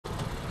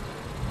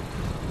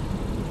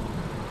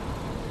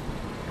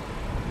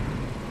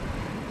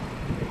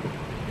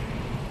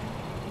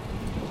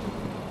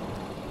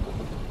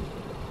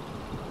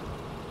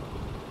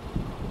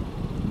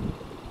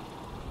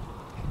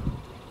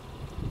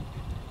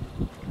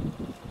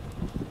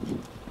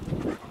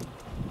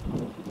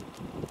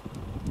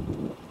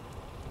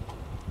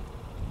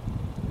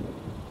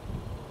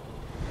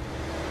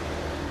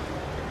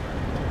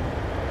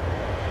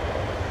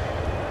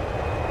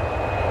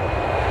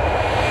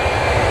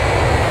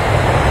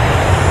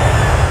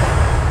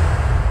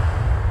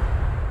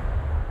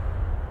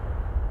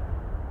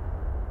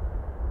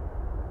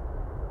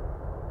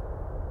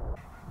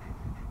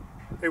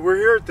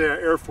at the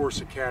Air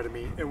Force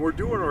Academy, and we're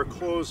doing our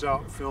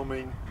closeout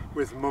filming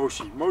with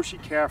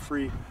Moshe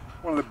Kafri,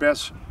 one of the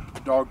best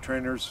dog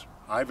trainers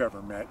I've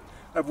ever met.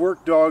 I've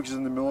worked dogs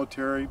in the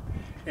military,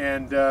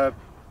 and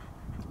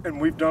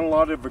we've done a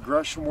lot of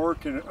aggression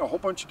work and a whole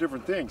bunch of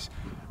different things.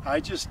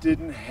 I just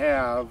didn't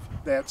have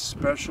that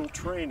special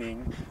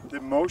training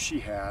that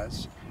Moshe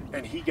has,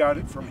 and he got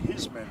it from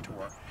his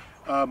mentor.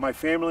 My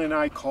family and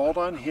I called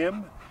on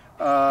him.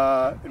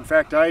 In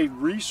fact, I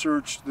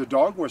researched the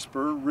dog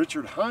whisperer,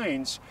 Richard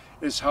Heinz,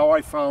 is how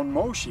I found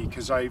Moshe,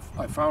 because I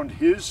found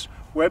his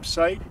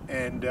website,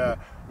 and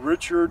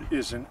Richard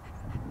is an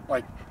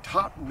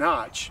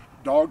top-notch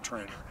dog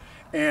trainer,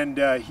 and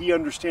he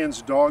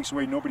understands dogs the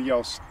way nobody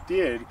else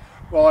did.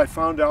 Well, I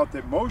found out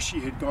that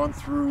Moshe had gone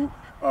through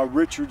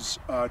Richard's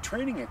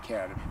training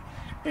academy,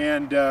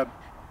 and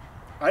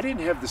I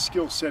didn't have the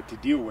skill set to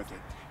deal with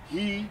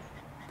it.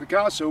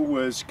 Picasso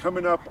was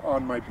coming up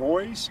on my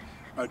boys,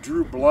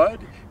 drew blood.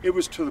 It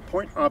was to the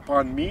point up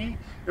on me.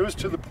 It was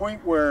to the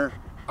point where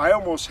I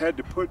almost had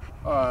to put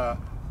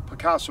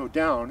Picasso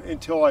down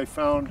until I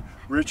found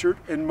Richard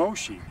and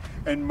Moshe.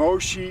 And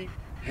Moshe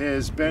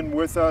has been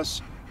with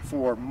us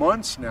for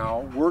months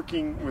now,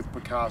 working with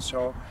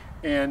Picasso,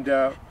 and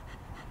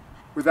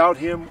without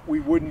him we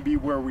wouldn't be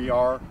where we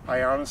are.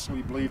 I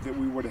honestly believe that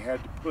we would have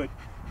had to put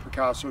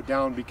Picasso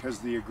down because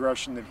of the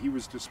aggression that he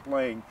was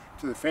displaying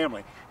to the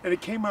family. And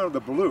it came out of the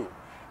blue.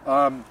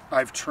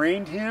 I've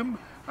trained him,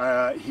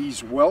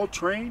 he's well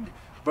trained,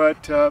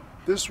 but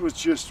this was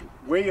just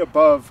way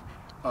above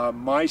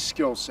my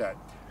skill set.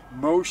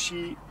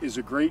 Moshe is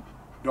a great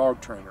dog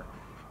trainer.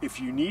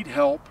 If you need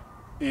help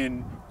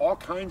in all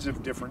kinds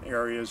of different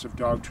areas of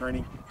dog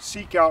training,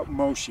 seek out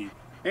Moshe.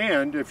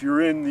 And if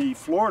you're in the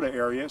Florida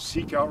area,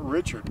 seek out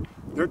Richard.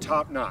 They're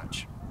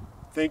top-notch.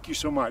 Thank you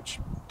so much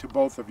to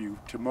both of you,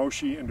 to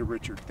Moshe and to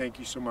Richard. Thank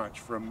you so much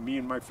from me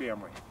and my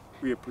family.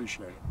 We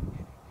appreciate it.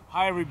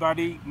 Hi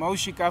everybody,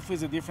 Moshe Kafri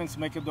is a difference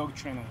maker dog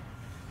trainer.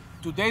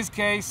 Today's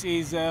case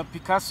is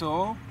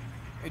Picasso,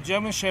 a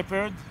German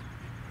Shepherd,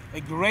 a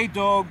great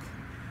dog,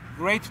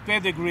 great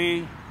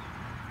pedigree,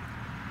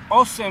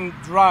 awesome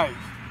drive,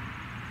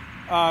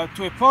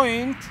 to a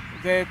point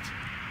that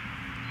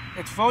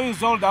at 4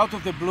 years old, out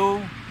of the blue,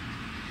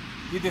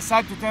 he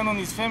decided to turn on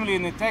his family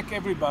and attack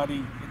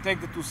everybody.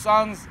 Attack the two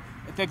sons,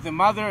 attack the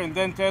mother, and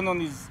then turn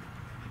on his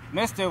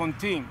master on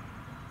Tim.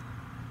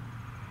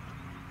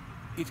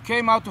 It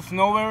came out of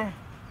nowhere.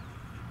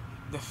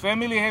 The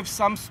family have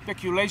some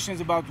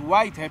speculations about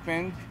why it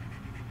happened,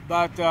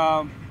 but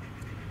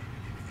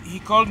he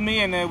called me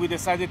and we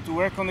decided to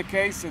work on the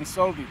case and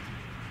solve it.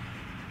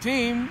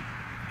 Tim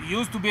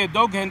used to be a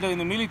dog handler in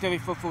the military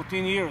for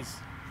 14 years.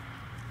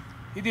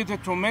 He did a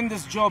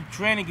tremendous job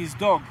training his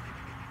dog,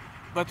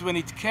 but when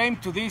it came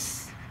to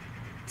this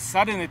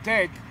sudden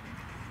attack,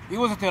 he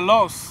was at a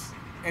loss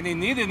and he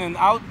needed an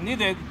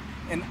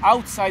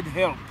outside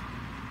help.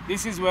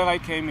 This is where I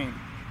came in.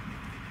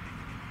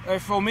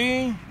 For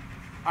me,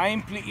 I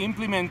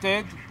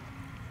implemented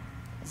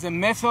the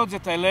methods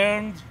that I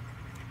learned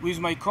with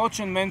my coach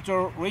and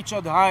mentor,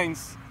 Richard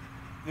Heinz,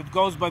 that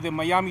goes by the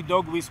Miami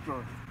Dog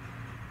Whisperer.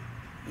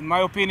 In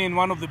my opinion,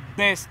 one of the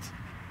best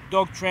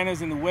dog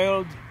trainers in the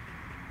world.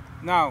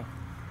 Now,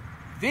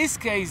 this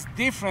case is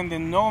different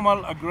than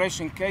normal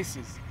aggression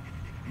cases.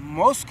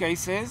 Most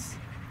cases,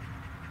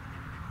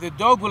 the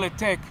dog will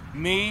attack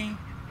me,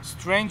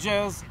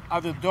 strangers,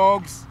 other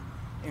dogs.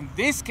 In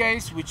this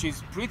case, which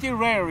is pretty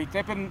rare, it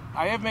happened,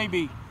 I have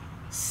maybe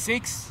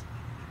 6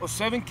 or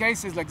 7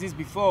 cases like this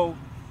before,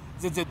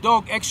 that the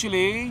dog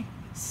actually,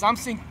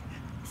 something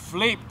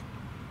flipped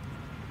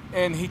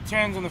and he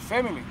turns on the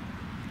family.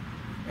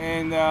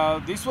 And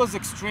this was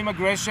extreme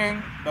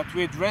aggression, but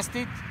we addressed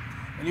it.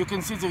 And you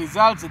can see the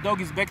results. The dog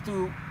is back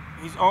to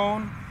his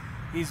own.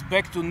 He's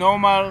back to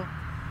normal.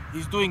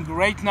 He's doing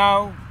great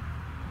now.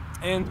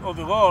 And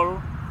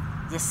overall,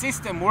 the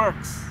system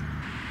works.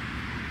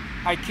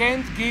 I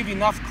can't give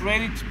enough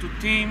credit to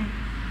Tim,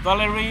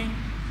 Valerie,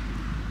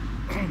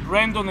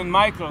 Brandon and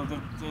Michael,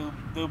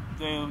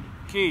 the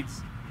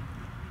kids.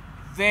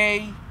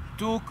 They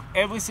took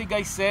everything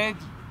I said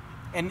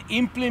and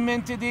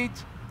implemented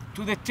it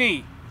to the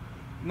T.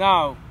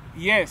 Now,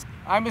 yes,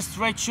 I'm a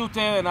straight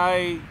shooter and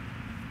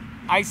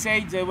I say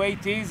it the way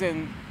it is,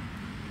 and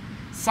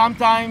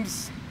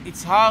sometimes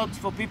it's hard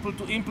for people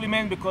to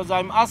implement because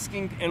I'm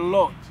asking a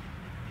lot.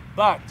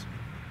 But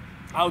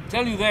I'll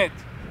tell you that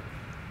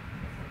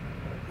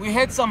we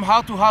had some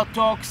heart-to-heart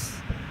talks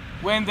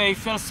when they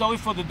felt sorry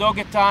for the dog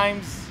at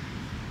times,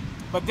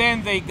 but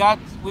then they got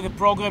with the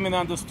program and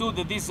understood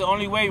that this is the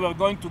only way we're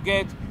going to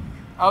get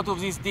out of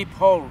this deep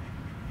hole.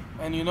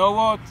 And you know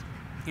what?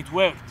 It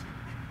worked.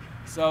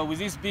 So with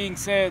this being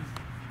said,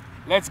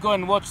 let's go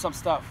and watch some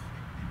stuff.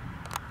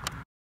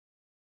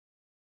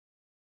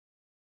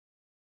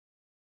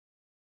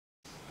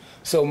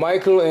 So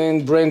Michael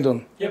and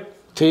Brandon.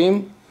 Yep.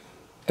 Tim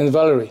and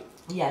Valerie.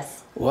 Yes.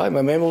 Why?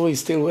 My memory is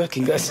still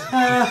working, guys.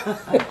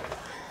 Better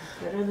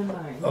than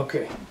mine.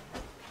 Okay.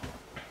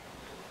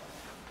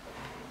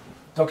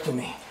 Talk to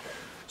me.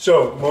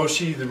 So,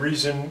 Moshe, the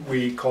reason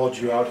we called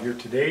you out here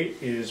today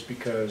is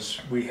because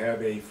we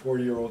have a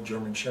 4-year-old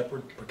German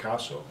Shepherd,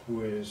 Picaso,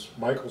 who is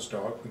Michael's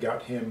dog. We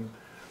got him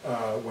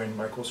when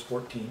Michael's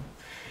 14.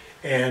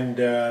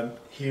 And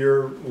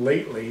here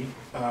lately,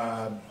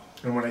 and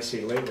when I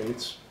say lately,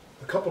 it's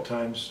a couple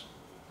times,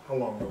 how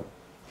long ago?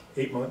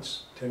 8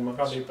 months, 10 months?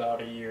 Probably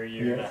about a year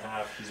and a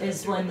half.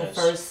 Is when the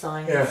first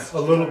signs. Yeah, a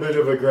little bit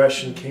of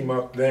aggression came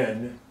up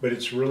then, but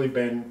it's really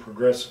been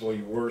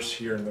progressively worse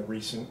here in the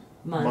recent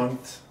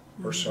month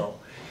or so.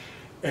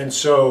 And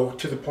so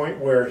to the point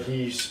where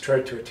he's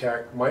tried to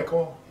attack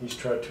Michael, he's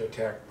tried to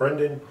attack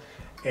Brendan,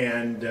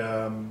 and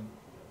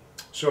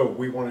so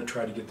we want to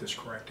try to get this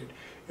corrected.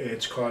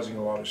 It's causing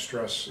a lot of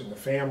stress in the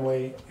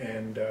family,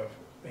 and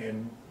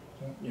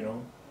you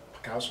know,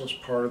 Picasso's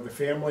part of the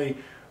family,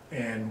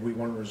 and we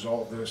want to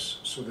resolve this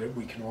so that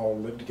we can all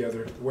live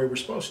together the way we're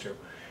supposed to.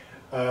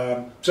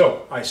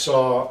 So I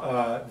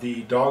saw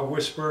the dog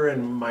whisperer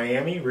in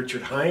Miami,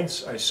 Richard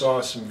Heinz. I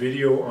saw some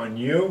video on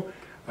you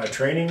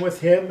training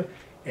with him,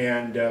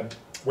 and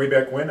way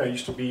back when I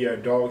used to be a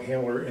dog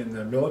handler in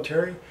the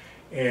military,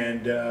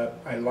 and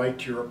I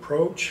liked your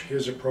approach.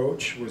 His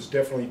approach was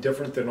definitely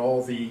different than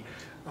all the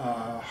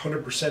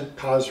 100%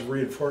 positive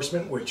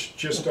reinforcement, which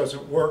just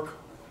doesn't work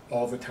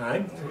all the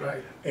time.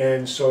 Right.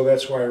 And so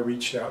that's why I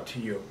reached out to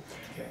you.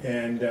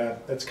 Okay. And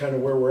that's kind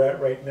of where we're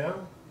at right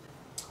now.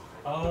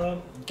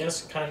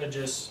 Guess kind of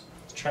just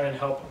try and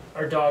help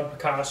our dog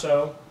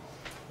Picasso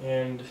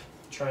and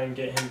try and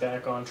get him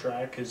back on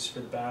track, because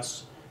for the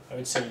past, I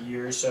would say,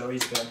 year or so,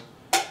 he's been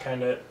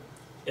kind of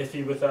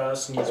iffy with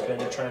us, and he's been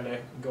trying to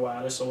go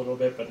at us a little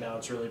bit, but now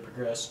it's really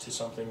progressed to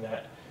something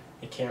that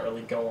it can't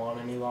really go on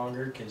any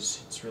longer,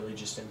 because it's really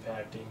just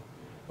impacting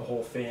the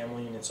whole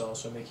family, and it's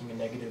also making a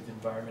negative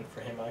environment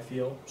for him, I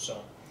feel.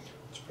 So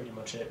that's pretty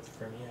much it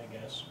for me, I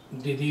guess.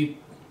 Did he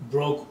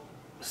broke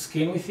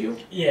skin with you?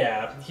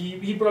 Yeah,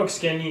 he broke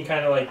skin. He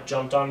kind of like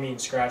jumped on me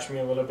and scratched me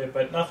a little bit,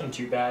 but nothing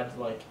too bad.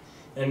 Like,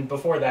 and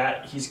before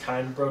that, he's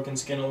kind of broken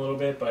skin a little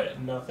bit, but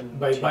nothing.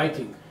 By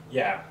biting?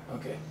 Yeah.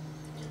 Okay.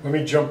 Let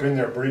me jump in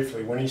there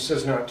briefly. When he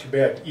says not too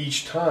bad,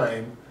 each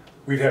time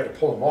we've had to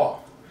pull him off.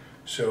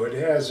 So it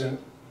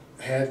hasn't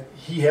had,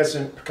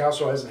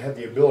 Picasso hasn't had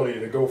the ability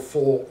to go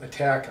full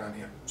attack on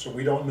him. So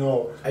we don't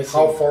know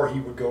how far he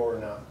would go or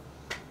not.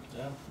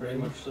 Yeah, pretty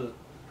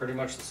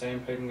much the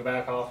same, picking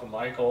back off of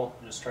Michael,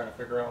 just trying to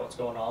figure out what's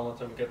going on with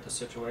him, get the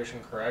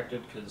situation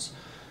corrected, because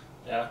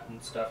yeah,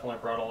 it's definitely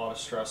brought a lot of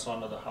stress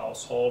onto the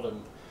household,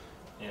 and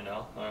you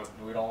know,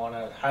 we don't want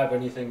to have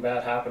anything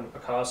bad happen to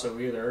Picasso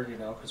either, you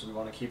know, because we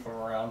want to keep him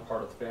around,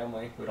 part of the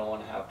family. We don't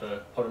want to have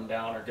to put him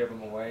down or give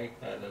him away.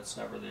 That's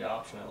never the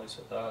option, at least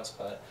with us.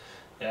 But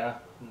yeah,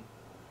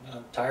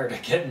 I'm tired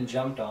of getting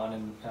jumped on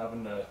and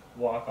having to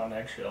walk on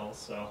eggshells.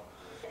 So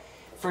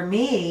For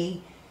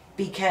me,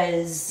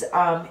 because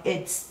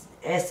it's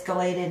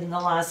escalated in the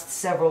last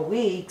several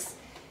weeks,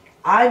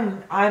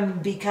 I'm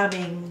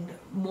becoming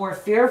more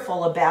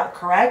fearful about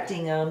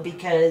correcting him,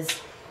 because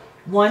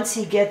once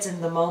he gets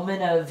in the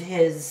moment of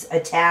his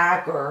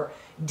attack or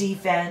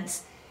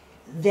defense,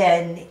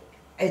 then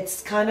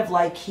it's kind of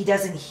like he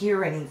doesn't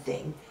hear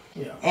anything.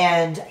 Yeah.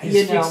 And,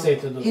 He's you know,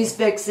 fixated he's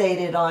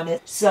fixated on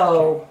it.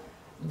 So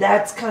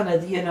that's kind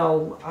of, you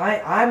know,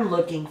 I'm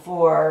looking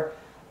for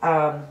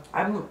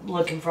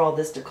all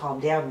this to calm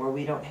down, where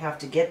we don't have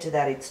to get to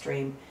that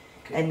extreme,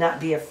 and not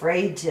be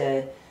afraid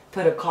to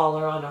put a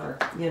collar on our,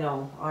 you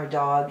know, our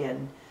dog,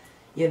 and,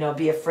 you know,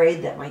 be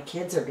afraid that my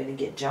kids are going to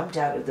get jumped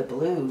out of the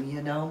blue, you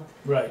know?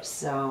 Right.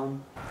 So.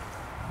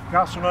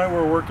 Picasso and I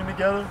were working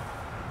together.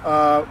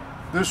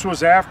 This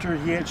was after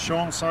he had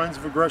shown signs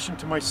of aggression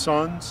to my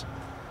sons,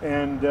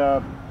 and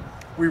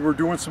we were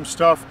doing some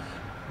stuff.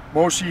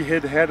 Moshe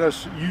had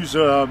us use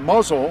a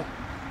muzzle,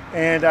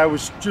 and I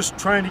was just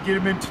trying to get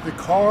him into the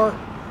car,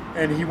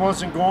 and he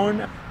wasn't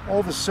going. All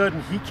of a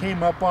sudden, he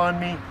came up on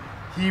me.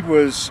 He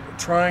was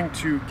trying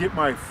to get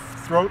my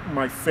throat and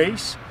my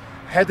face.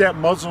 Had that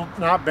muzzle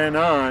not been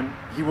on,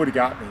 he would have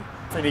got me.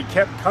 And he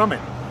kept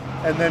coming.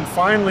 And then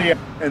finally,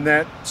 and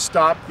that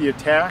stopped the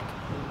attack.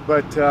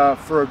 But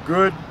for a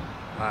good,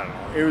 I don't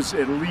know, it was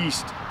at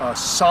least a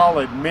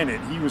solid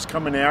minute. He was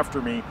coming after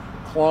me,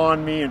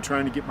 clawing me and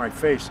trying to get my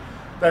face.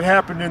 That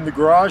happened in the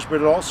garage,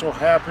 but it also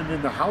happened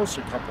in the house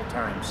a couple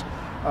times.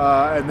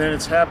 And then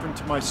it's happened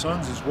to my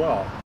sons as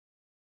well.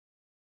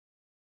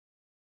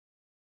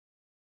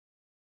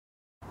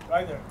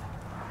 Right there.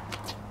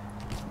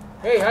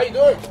 Hey, how you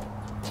doing?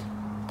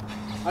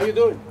 How you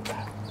doing?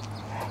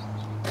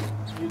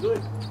 How you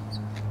doing?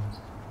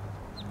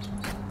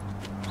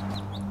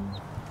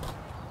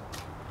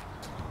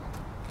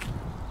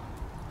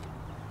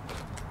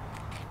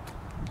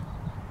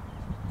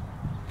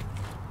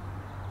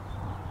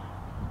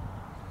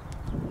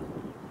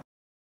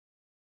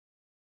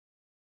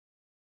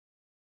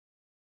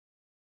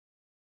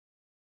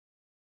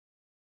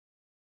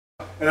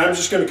 And I'm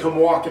just going to come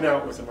walking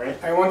out with him, right?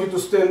 I want you to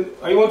stand.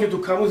 I want you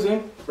to come with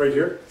him. Right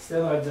here?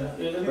 Stand like that.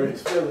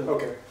 Right.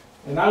 Okay.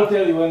 And I'll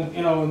tell you when,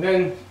 and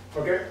then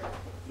Okay.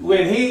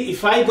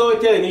 if I go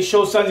there and he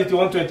shows signs that he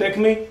wants to attack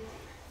me,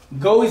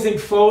 go with him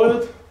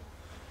forward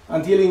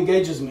until he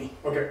engages me.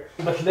 Okay.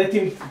 But let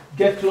him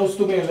get close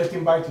to me and let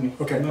him bite me.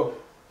 Okay. No.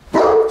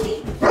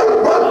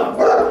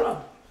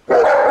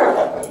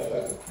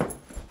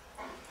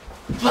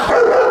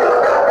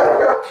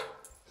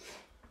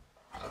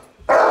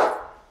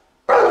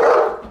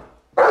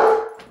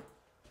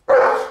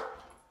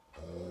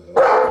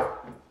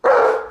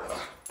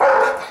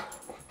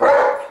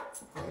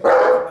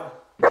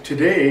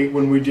 Today,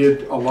 when we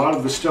did a lot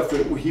of the stuff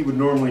that he would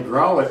normally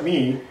growl at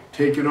me,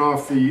 taking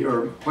off the,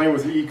 or playing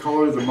with the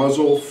e-collar, the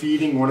muzzle,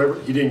 feeding, whatever,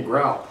 he didn't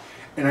growl.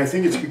 And I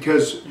think it's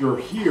because you're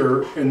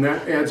here and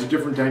that adds a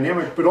different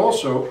dynamic, but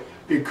also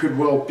it could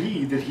well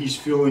be that he's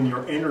feeling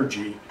your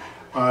energy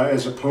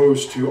as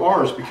opposed to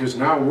ours, because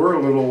now we're a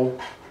little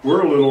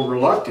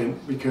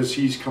reluctant because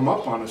he's come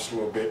up on us a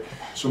little bit.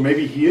 So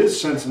maybe he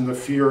is sensing the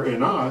fear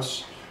in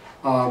us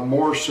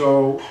more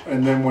so,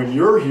 and then when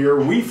you're here,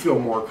 we feel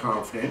more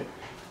confident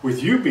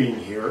with you being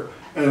here,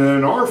 and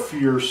then our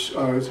fear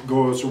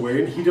goes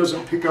away and he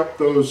doesn't pick up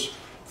those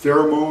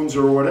pheromones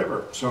or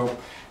whatever. So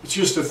it's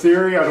just a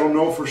theory. I don't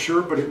know for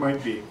sure, but it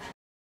might be.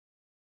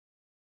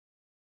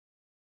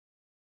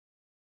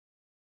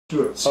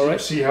 Do it. All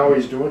right. See how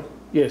he's doing?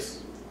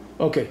 Yes.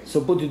 Okay,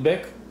 so put it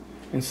back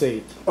and say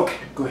it. Okay,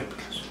 go ahead,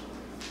 Picasso.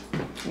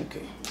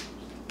 Okay.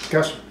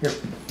 Picasso, here.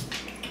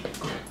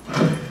 Go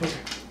ahead. Okay.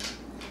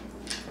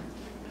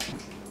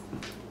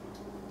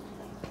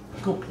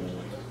 Good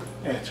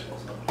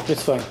boy.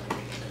 That's fine.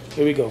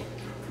 Here we go.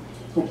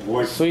 Good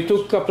boy. So it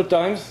took a couple of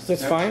times,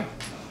 that's fine.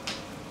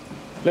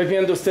 Let me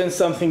understand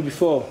something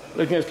before.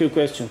 Let me ask you a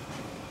question.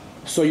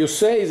 So you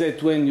say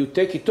that when you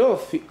take it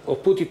off or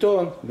put it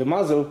on, the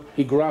muzzle,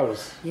 he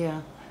growls.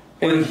 Yeah.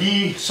 And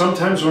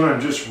sometimes when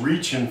I'm just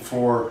reaching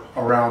for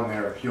around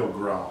there, he'll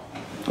growl.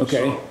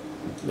 Okay, So,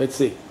 let's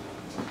see.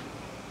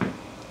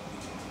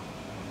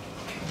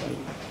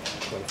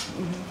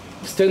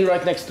 Stand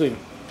right next to him.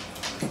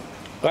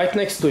 Right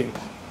next to him.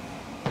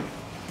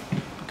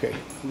 Okay,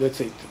 that's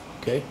it.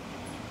 Okay.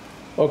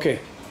 Okay.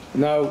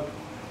 Now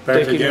back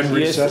take again, him,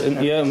 yes, reset.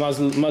 and yeah,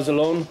 muzzle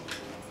on.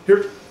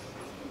 Here.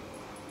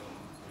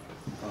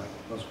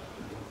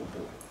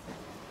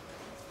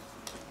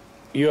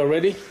 You are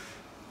ready?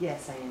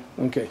 Yes, I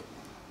am. Okay.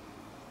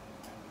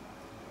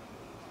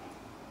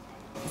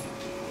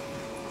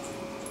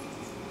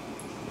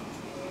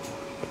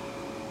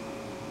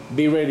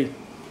 Be ready.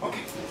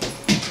 Okay.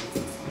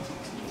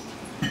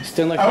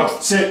 Stand like Out,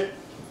 next. sit.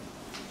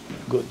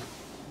 Good.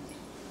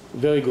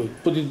 Very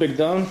good. Put it back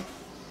down.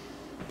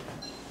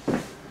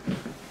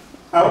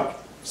 Out,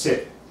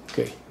 sit.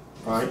 Okay.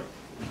 All right.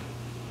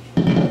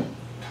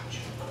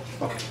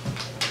 Okay.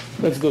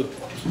 That's good.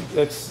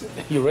 That's,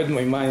 you read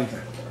my mind.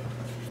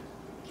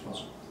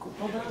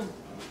 Hold on.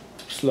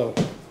 Slow.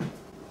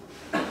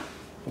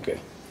 Okay.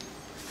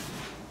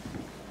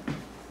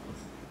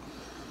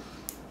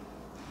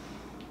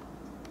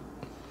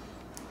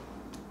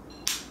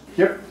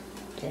 Yep.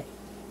 Okay.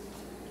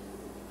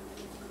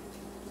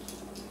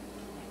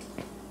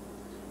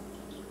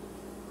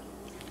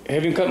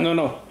 Have him come.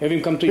 No. Have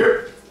him come to you.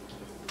 Here.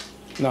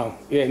 No.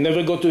 Yeah.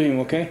 Never go to him.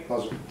 Okay.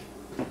 Muzzle.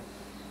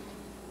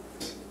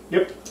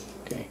 Yep.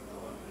 Okay.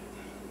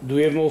 Do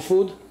we have more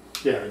food?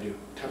 Yeah, I do.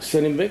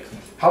 Send him back.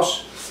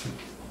 House.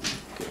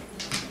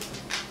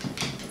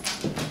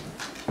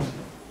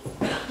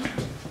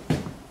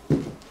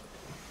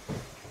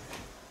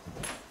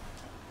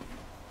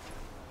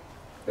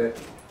 Okay.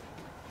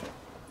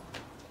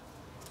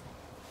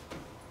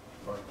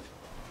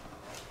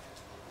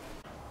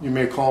 You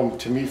may call him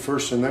to me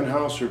first and then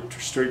house, or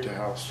straight to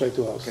house. Straight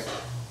to house. Okay.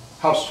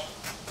 House.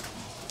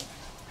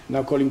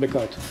 Now call him back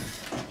out.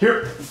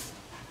 Here.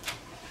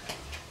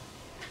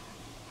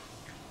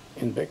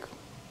 And back.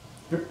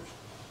 Here.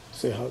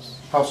 Say house.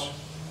 House.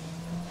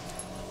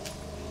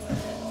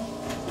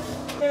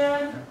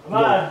 Come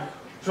on,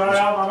 try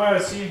out. I'm gonna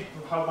see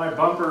how my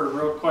bumper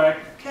real quick.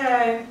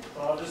 Okay.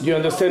 I'll just Do you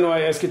understand why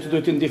I ask you to do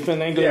it in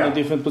different angle and in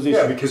different Yeah,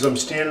 position? because I'm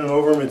standing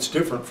over him, it's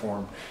different for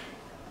him.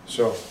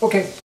 So,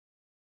 okay.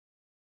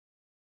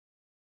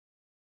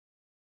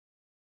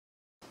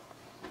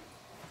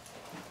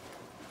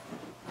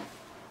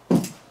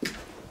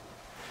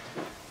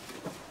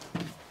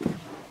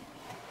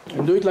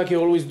 And do it like you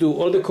always do.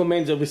 All the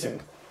commands, everything.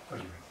 Are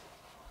you ready?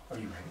 Are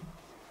you ready?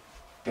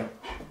 Yeah.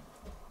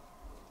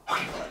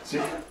 Okay,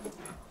 sit. Are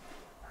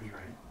you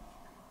ready?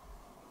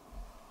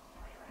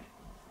 Are you ready?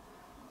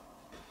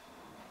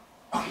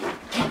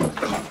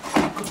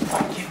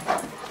 Okay.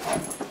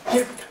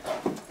 Get.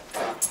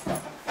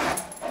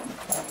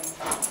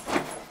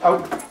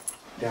 Out.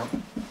 Down.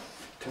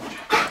 Touch.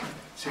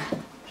 Sit.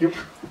 Here.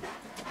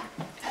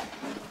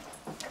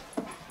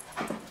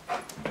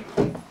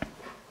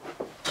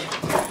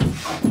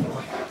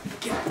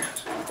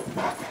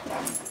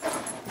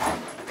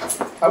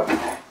 Up,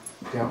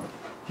 down,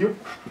 here.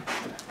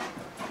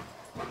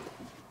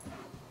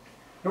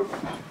 Nope.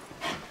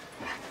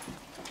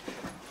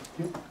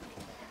 Here.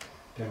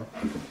 Down.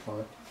 All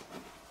right.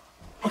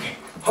 Okay.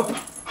 Up. All right.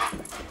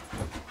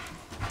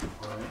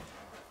 Are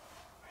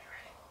you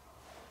ready?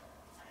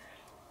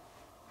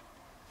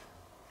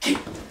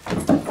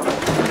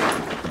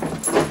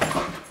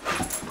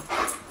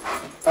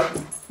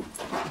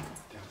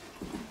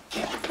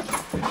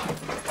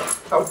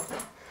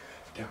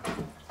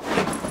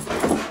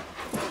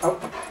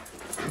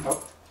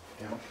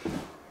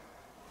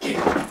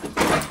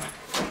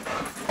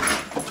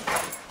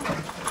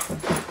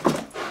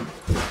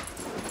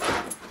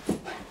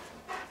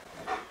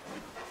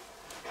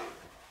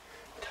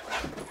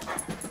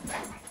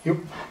 Yep.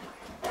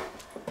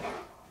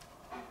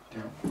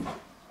 Down.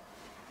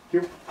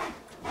 Yep.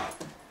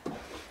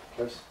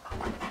 Press.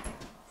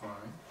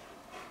 Fine.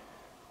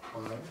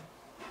 Fine.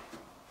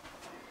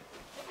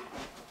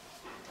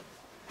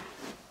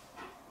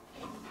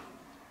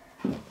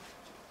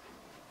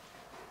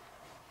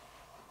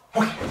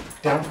 Okay.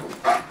 Down.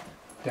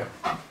 Down.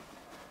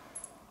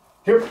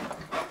 Here.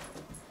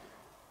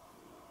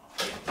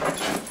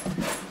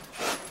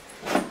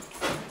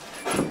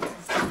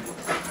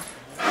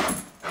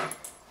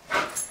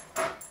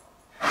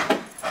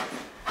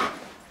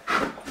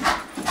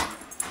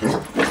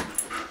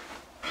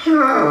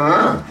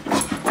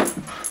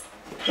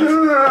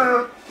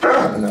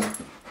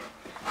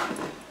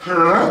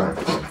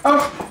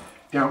 Up.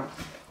 Down.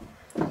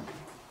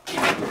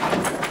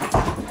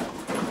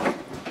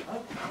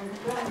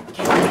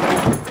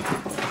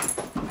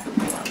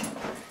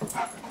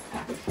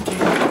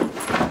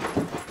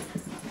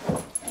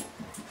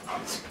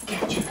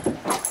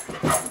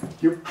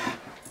 Yep.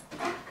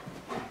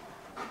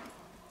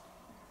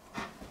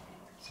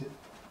 Sit.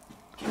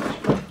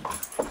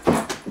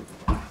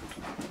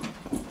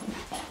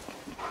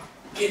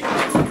 Get.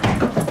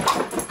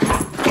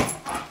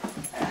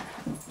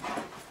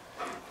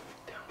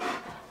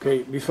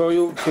 Okay, before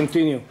you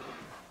continue,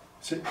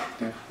 Sit.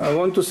 Down. I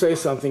want to say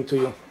something to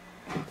you.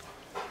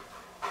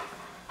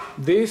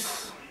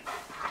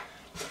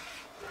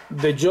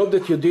 The job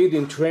that you did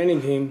in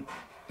training him,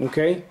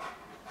 okay,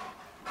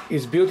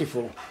 is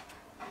beautiful.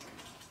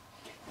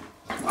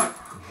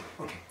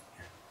 Okay.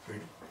 Here.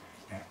 Ready?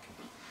 Back.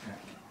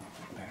 Back.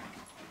 Back.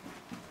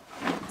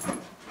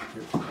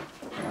 Here.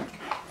 Back.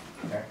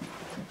 Back.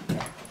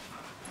 Back.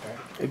 Back.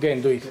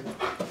 Again, do it.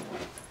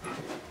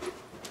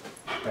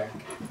 Back.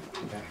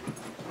 Back.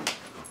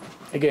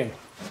 Again.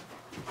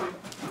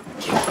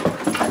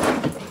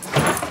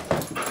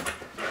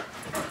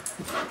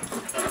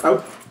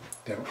 Out.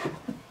 Down.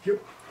 Yep.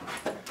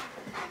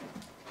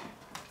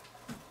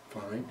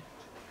 Fine.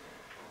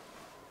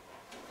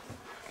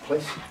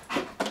 Place.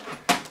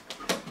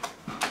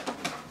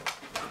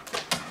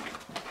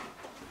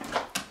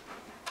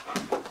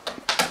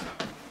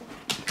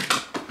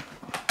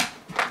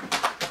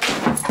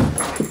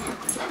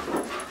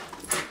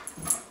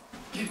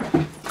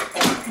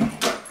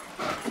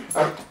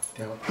 Up.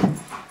 Down.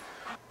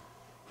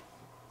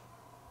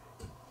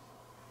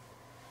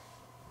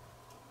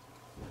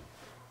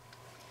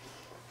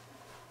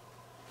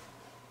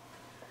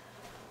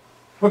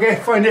 Okay,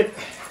 find it.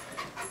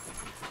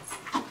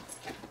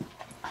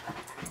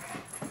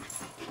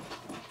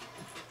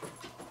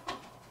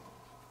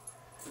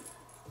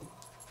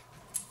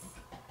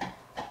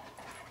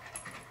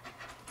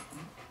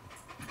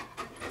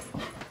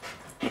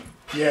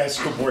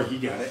 Yes, good boy, he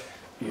got it.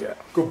 Yeah.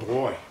 Good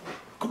boy.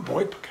 Good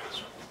boy,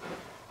 Picasso.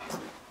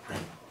 Right.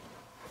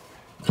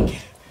 You get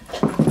it.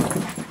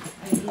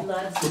 He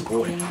loves these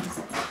boy. games.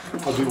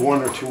 I'll do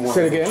one or two more.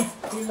 Say it again.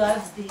 He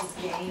loves these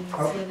games,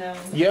 you know.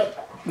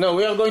 Yep. No,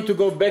 we are going to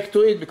go back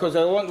to it because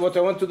I want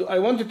to do. I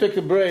want to take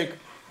a break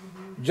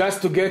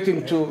just to get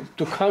him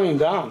to calming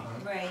down.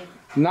 Right.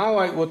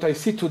 Now, what I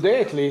see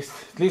today, at least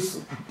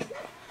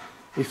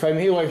if I'm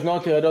here or if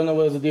not here, I don't know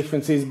where the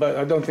difference is, but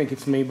I don't think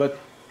it's me. But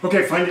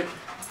Okay, find it.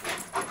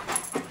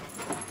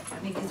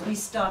 Because we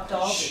stopped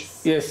all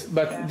this. yes,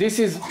 but this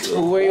is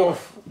a way of.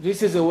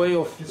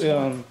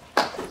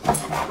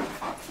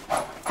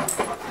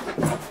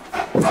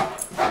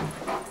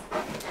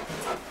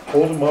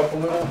 Hold him up a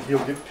little,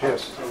 he'll get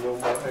pissed, a little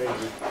more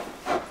angry.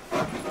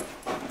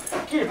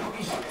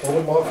 Hold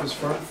him off his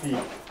front feet.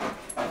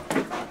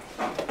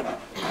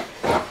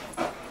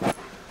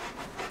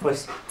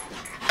 Please.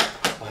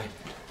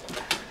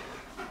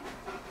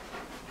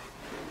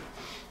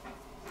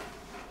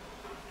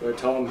 Do I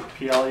tell him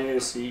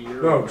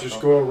PLEAC? No,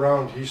 just go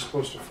around, he's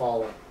supposed to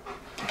follow.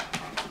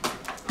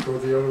 Go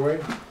the other way.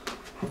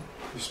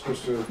 You're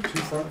supposed to, 2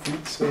 front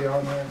feet, stay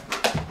on there.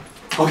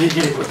 Okay,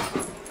 get it.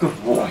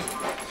 Good boy.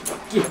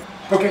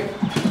 Okay.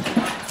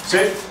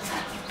 Sit.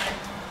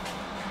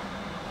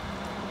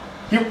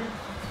 You.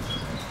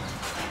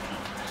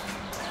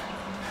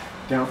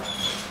 Down.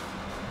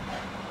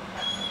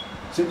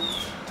 Sit.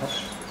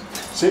 Touch.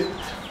 Sit.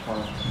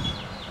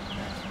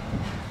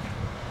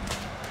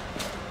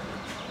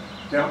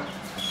 Down.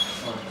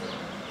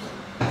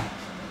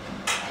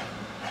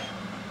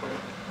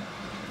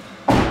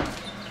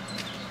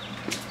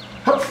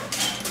 Hup.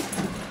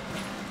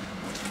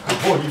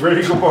 Oh, you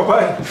ready to go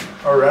bye-bye?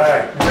 All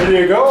right. You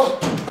ready to go?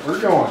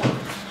 We're going.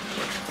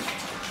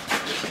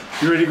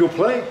 You ready to go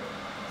play?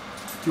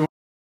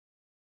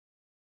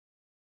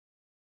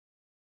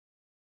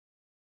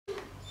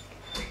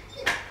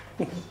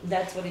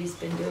 That's what he's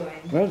been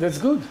doing. Well, that's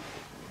good.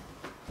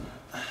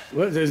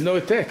 Well, there's no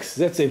attacks.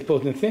 That's the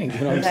important thing. You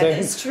know what I'm That saying?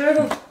 is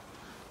true.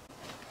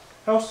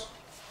 House.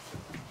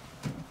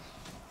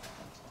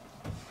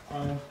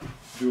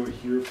 Do it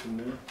here from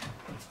there.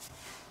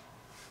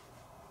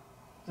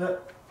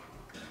 That.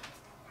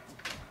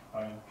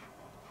 Fine.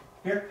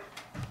 Here.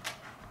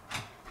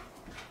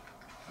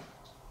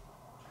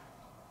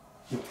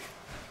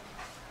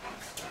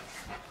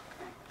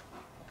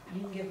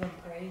 You can give him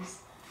praise.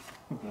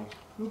 Good boy.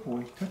 Good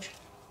boy. Touch.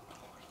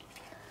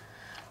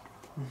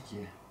 Yeah.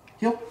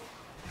 Heel.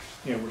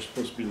 Yeah, we're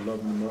supposed to be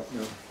loving them up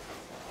now.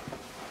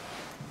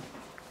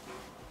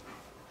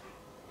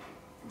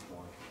 Good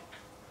boy.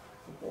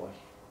 Good boy.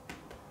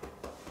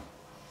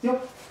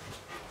 Yep.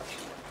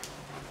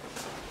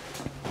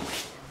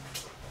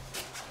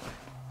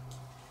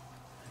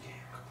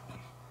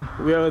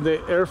 We are at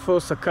the Air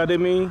Force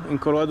Academy in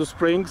Colorado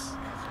Springs,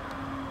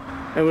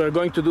 and we are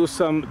going to do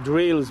some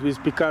drills with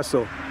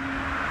Picaso.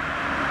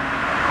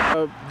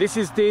 This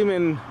is Tim,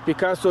 and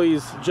Picaso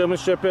is German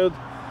Shepherd.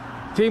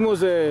 Tim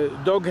was a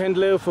dog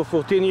handler for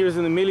 14 years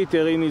in the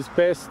military in his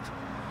past,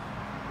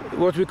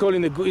 what we call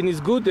in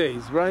his good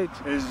days, right?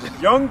 His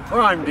young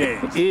prime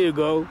days. Here you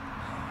go.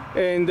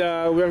 And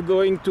we are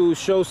going to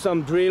show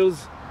some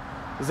drills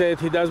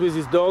that he does with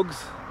his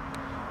dogs,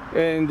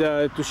 and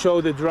to show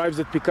the drives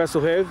that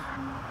Picasso have.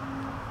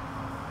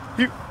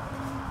 Here.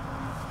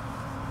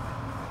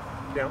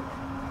 Down.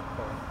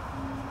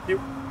 Here.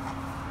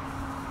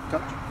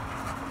 Touch.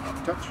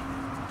 Touch.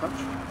 Touch.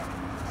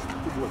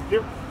 Good boy.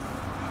 Here.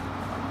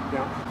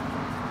 Down.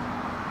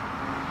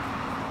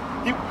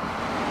 Here.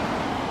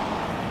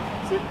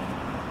 Sit.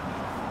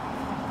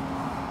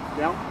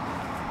 Down.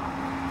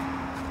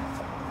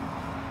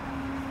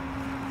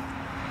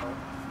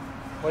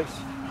 Place.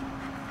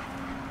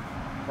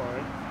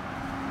 Fine.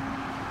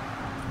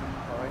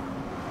 Fine.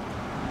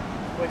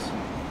 Place.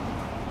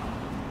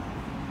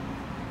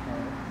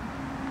 Fine.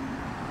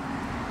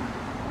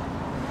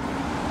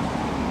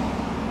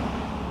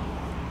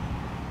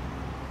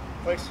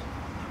 Place.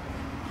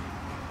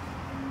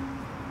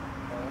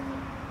 Fine.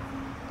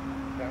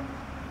 Down.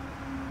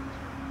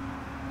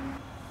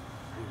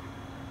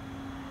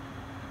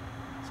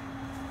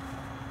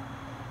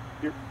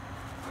 Here.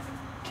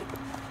 Get up.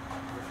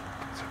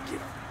 So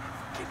get up.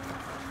 Get up.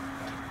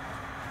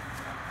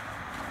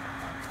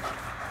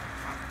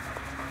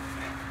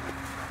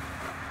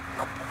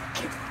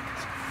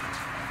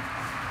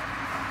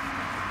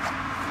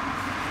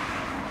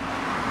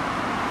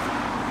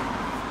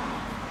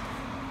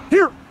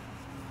 Here.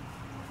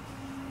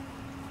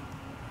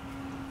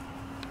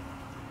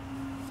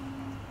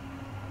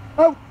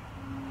 Out.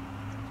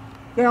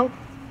 Down.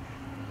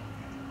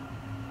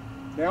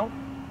 Down.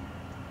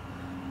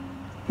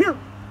 Here.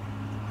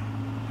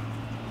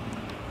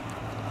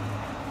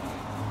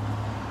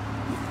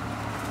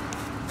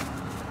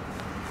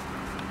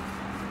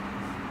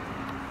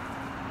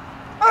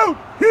 Out.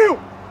 Heel.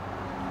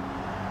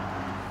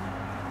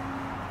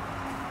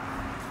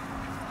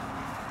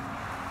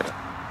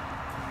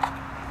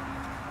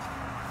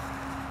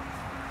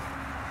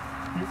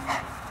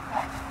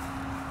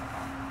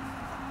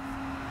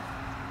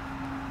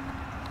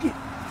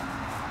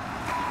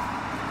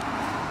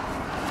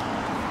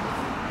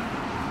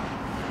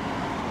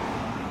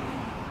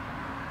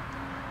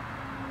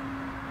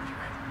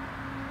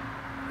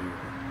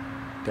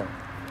 Down.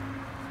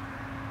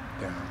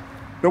 Down.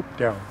 Nope.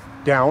 Down.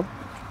 Down.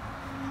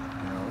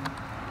 Down.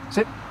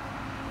 Sit.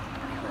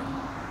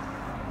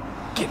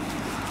 Get.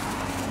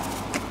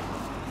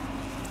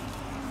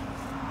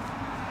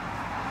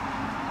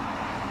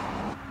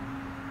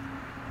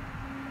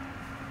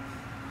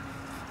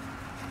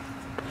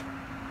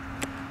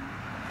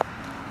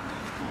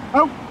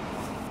 Out.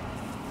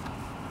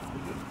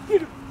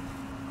 Get it.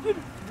 Get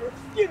it.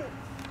 Get it.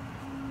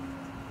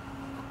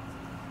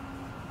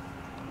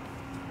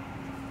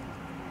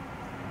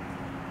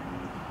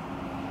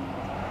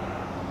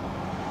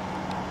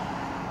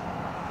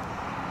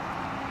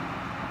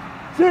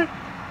 Sit.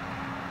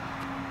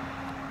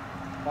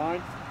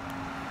 Fine.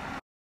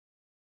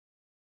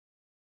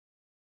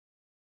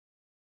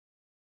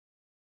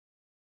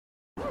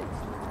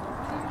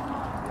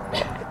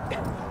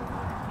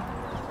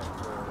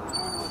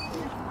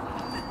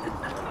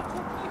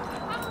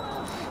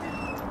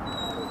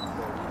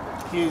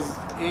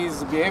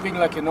 He's behaving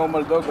like a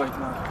normal dog right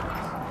now.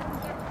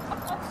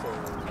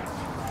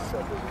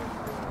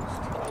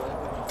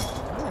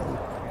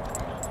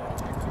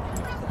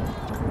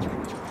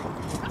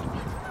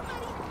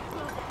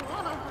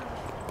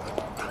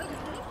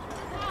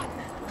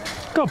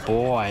 Good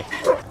boy.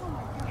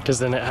 Because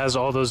then it has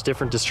all those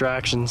different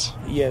distractions.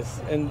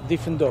 Yes, and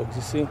different dogs,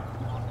 you see.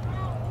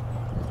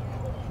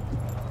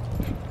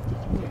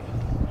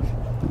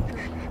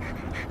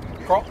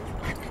 Crawl.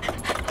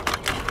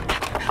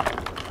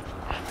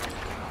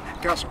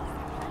 Picasso.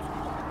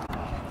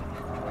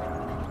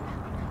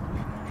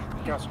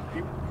 Picasso.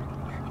 Here.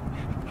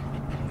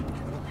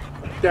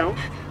 Down.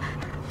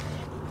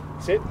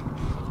 Sit.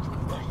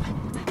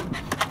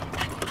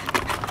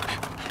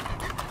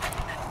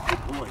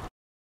 Good boy.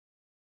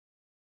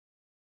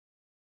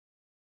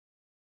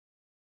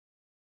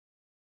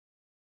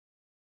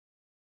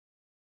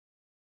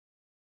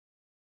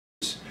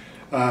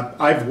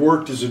 I've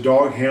worked as a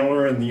dog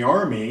handler in the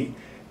Army,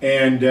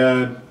 and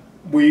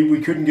we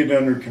couldn't get it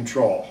under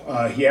control.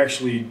 He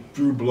actually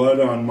drew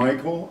blood on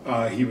Michael.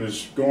 He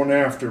was going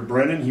after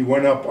Brennan. He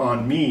went up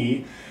on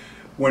me.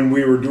 when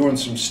we were doing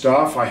some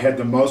stuff, I had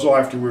the muzzle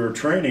after we were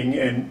training,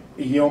 and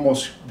he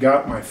almost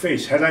got my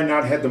face. Had I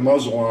not had the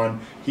muzzle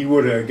on, he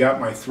would have got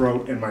my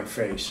throat and my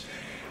face.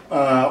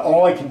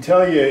 All I can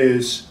tell you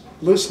is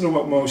listen to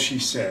what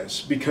Moshe says,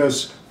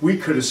 because we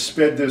could have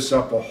sped this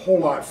up a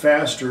whole lot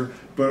faster,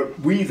 but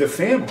we, the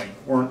family,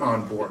 weren't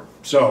on board.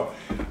 So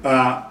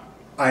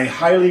I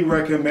highly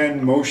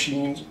recommend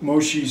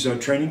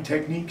Moshe's training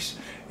techniques,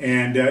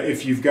 and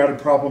if you've got a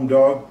problem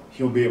dog,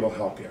 he'll be able to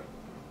help you.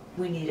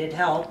 We needed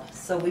help,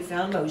 so we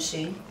found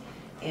Moshe,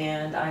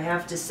 and I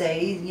have to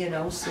say, you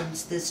know,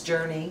 since this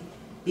journey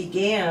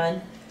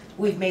began,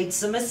 we've made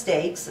some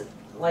mistakes,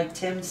 like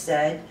Tim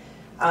said.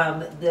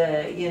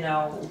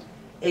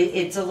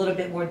 It's a little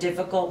bit more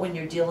difficult when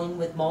you're dealing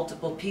with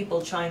multiple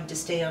people trying to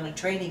stay on a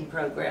training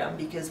program,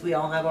 because we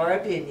all have our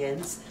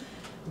opinions.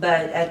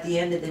 But at the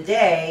end of the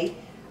day,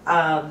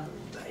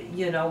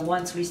 you know,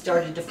 once we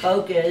started to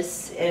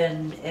focus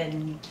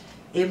and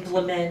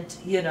implement,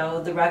 you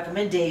know, the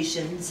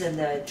recommendations and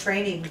the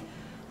training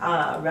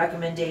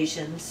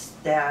recommendations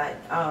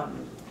that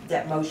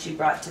that Moshe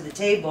brought to the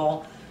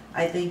table,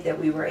 I think that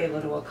we were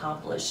able to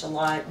accomplish a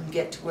lot and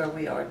get to where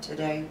we are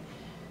today.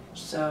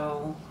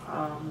 So,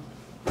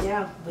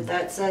 yeah, with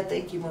that said,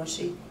 thank you,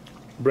 Moshe.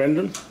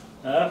 Brendan?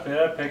 Yeah,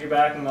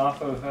 piggybacking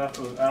off of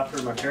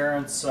after my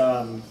parents,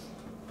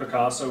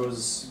 Picaso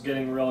was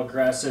getting real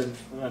aggressive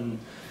and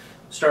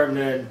starting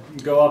to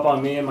go up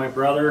on me and my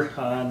brother,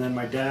 and then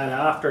my dad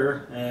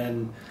after,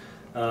 and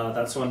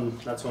that's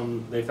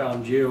when they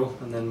found you,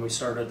 and then we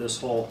started this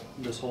whole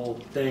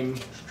thing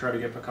to try to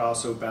get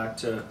Picaso back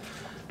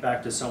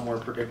to somewhere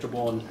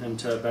predictable and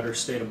to a better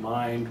state of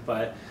mind.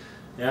 But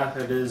yeah,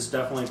 it has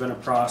definitely been a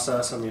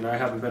process. I mean, I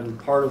haven't been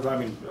part of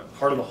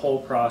the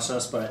whole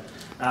process, but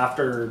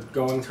after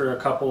going through a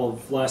couple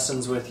of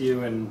lessons with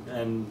you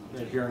and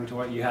adhering to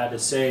what you had to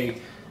say,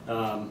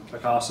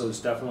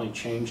 Picasso's definitely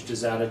changed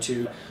his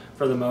attitude.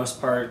 For the most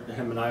part,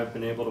 him and I have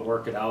been able to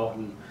work it out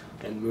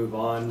and move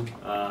on.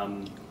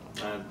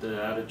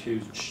 The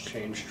attitude's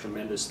changed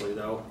tremendously,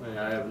 though.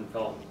 I haven't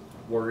felt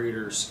worried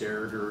or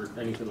scared or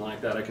anything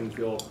like that. I can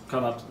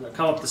come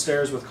up the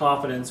stairs with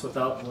confidence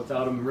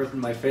without him ripping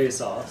my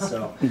face off.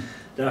 So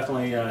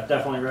definitely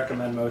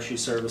recommend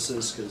Moshe's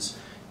services, because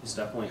he's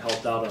definitely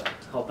helped out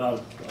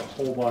a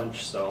whole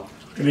bunch. So,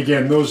 and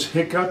again, those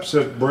hiccups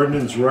that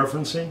Brendan's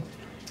referencing,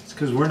 it's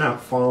because we're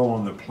not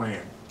following the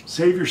plan.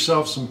 Save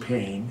yourself some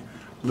pain.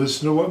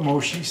 Listen to what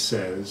Moshe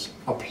says.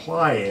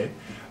 Apply it.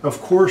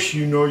 Of course,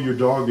 you know your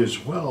dog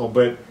as well,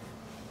 but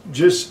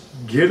just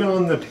get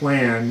on the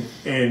plan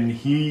and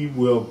he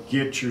will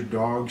get your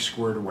dog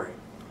squared away.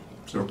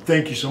 So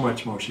thank you so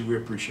much, Moshe. We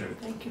appreciate it.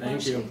 Thank you, thank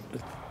Moshe. you.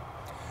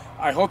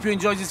 I hope you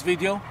enjoyed this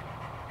video.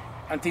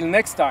 Until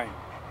next time,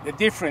 the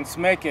difference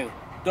maker,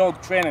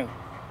 dog trainer,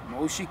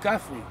 Moshe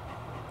Kafri,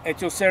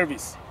 at your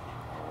service.